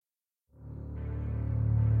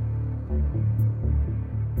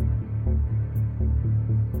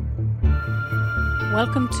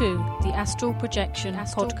Welcome to the Astral Projection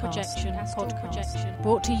Podcast,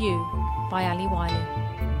 brought to you by Ali Wiley.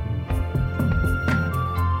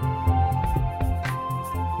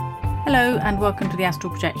 Hello and welcome to the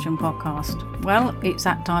Astral Projection Podcast. Well, it's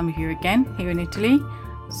that time of year again here in Italy.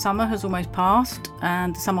 Summer has almost passed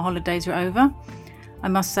and the summer holidays are over. I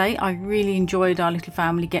must say I really enjoyed our little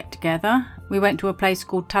family get together. We went to a place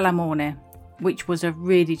called Talamone, which was a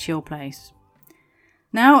really chill place.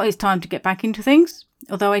 Now it's time to get back into things,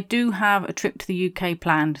 although I do have a trip to the UK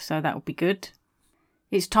planned, so that will be good.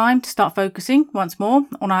 It's time to start focusing once more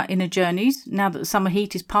on our inner journeys now that the summer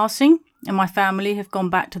heat is passing and my family have gone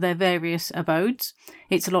back to their various abodes.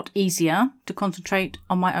 It's a lot easier to concentrate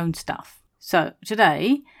on my own stuff. So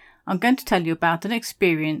today I'm going to tell you about an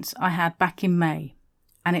experience I had back in May,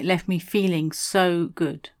 and it left me feeling so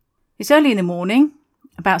good. It's early in the morning,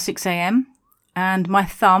 about 6 a.m, and my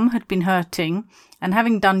thumb had been hurting, and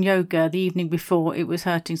having done yoga the evening before, it was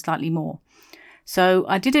hurting slightly more. So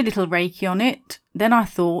I did a little Reiki on it. Then I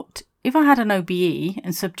thought, if I had an OBE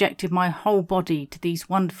and subjected my whole body to these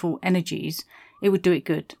wonderful energies, it would do it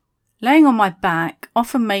good. Laying on my back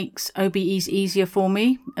often makes OBEs easier for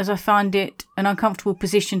me, as I find it an uncomfortable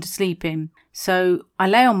position to sleep in. So I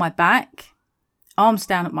lay on my back, arms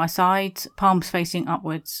down at my sides, palms facing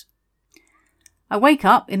upwards. I wake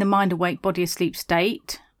up in the mind awake, body asleep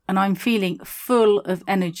state, and I'm feeling full of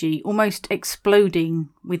energy, almost exploding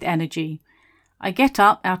with energy. I get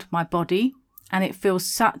up out of my body and it feels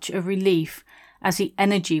such a relief as the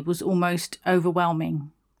energy was almost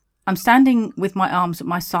overwhelming. I'm standing with my arms at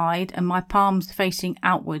my side and my palms facing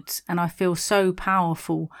outwards, and I feel so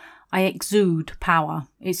powerful. I exude power.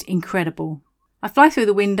 It's incredible. I fly through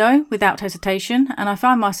the window without hesitation and I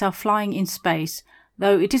find myself flying in space,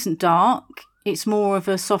 though it isn't dark, it's more of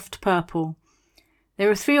a soft purple.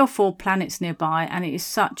 There are 3 or 4 planets nearby and it is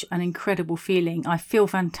such an incredible feeling. I feel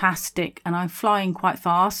fantastic and I'm flying quite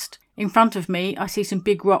fast. In front of me, I see some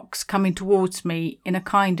big rocks coming towards me in a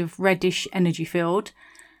kind of reddish energy field.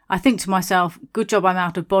 I think to myself, good job I'm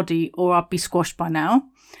out of body or I'd be squashed by now.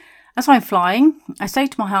 As I'm flying, I say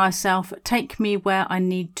to my higher self, take me where I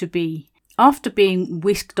need to be. After being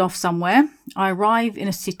whisked off somewhere, I arrive in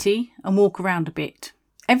a city and walk around a bit.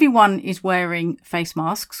 Everyone is wearing face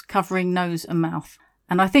masks covering nose and mouth.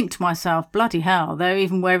 And I think to myself, bloody hell, they're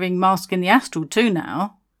even wearing masks in the astral too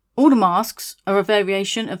now. All the masks are a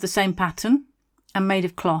variation of the same pattern and made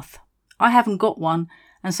of cloth. I haven't got one,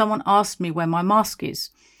 and someone asked me where my mask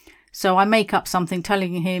is. So I make up something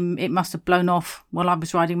telling him it must have blown off while I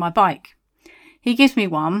was riding my bike. He gives me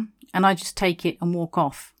one and I just take it and walk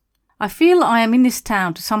off. I feel I am in this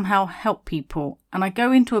town to somehow help people, and I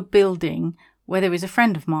go into a building where there is a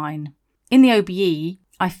friend of mine. In the OBE,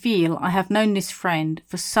 I feel I have known this friend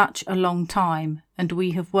for such a long time, and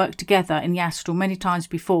we have worked together in the astral many times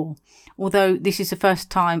before, although this is the first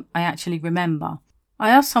time I actually remember.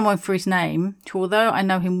 I asked someone for his name, who although I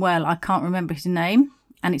know him well, I can't remember his name,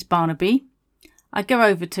 and it's Barnaby. I go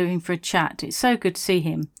over to him for a chat. It's so good to see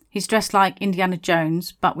him. He's dressed like Indiana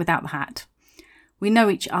Jones, but without the hat. We know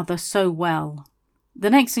each other so well.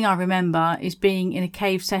 The next thing I remember is being in a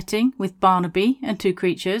cave setting with Barnaby and 2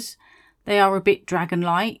 creatures. They are a bit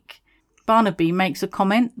dragon-like. Barnaby makes a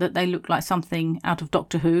comment that they look like something out of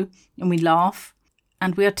Doctor Who, and we laugh.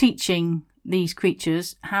 And we are teaching these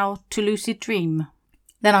creatures how to lucid dream.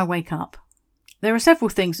 Then I wake up. There are several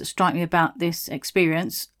things that strike me about this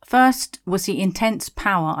experience. First was the intense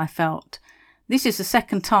power I felt. This is the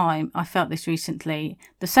second time I felt this recently.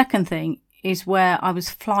 The second thing is where I was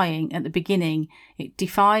flying at the beginning. It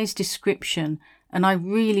defies description, and I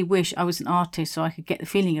really wish I was an artist so I could get the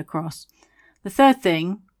feeling across. The third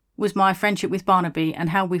thing was my friendship with Barnaby and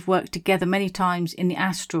how we've worked together many times in the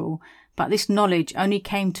astral, but this knowledge only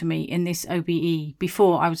came to me in this OBE.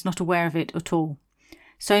 Before, I was not aware of it at all.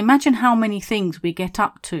 So imagine how many things we get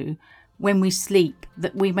up to when we sleep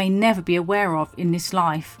that we may never be aware of in this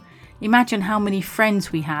life. Imagine how many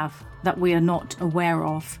friends we have that we are not aware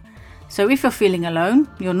of. So if you're feeling alone,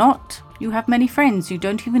 you're not. You have many friends you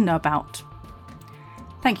don't even know about.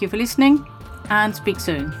 Thank you for listening and speak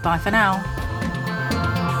soon. Bye for now.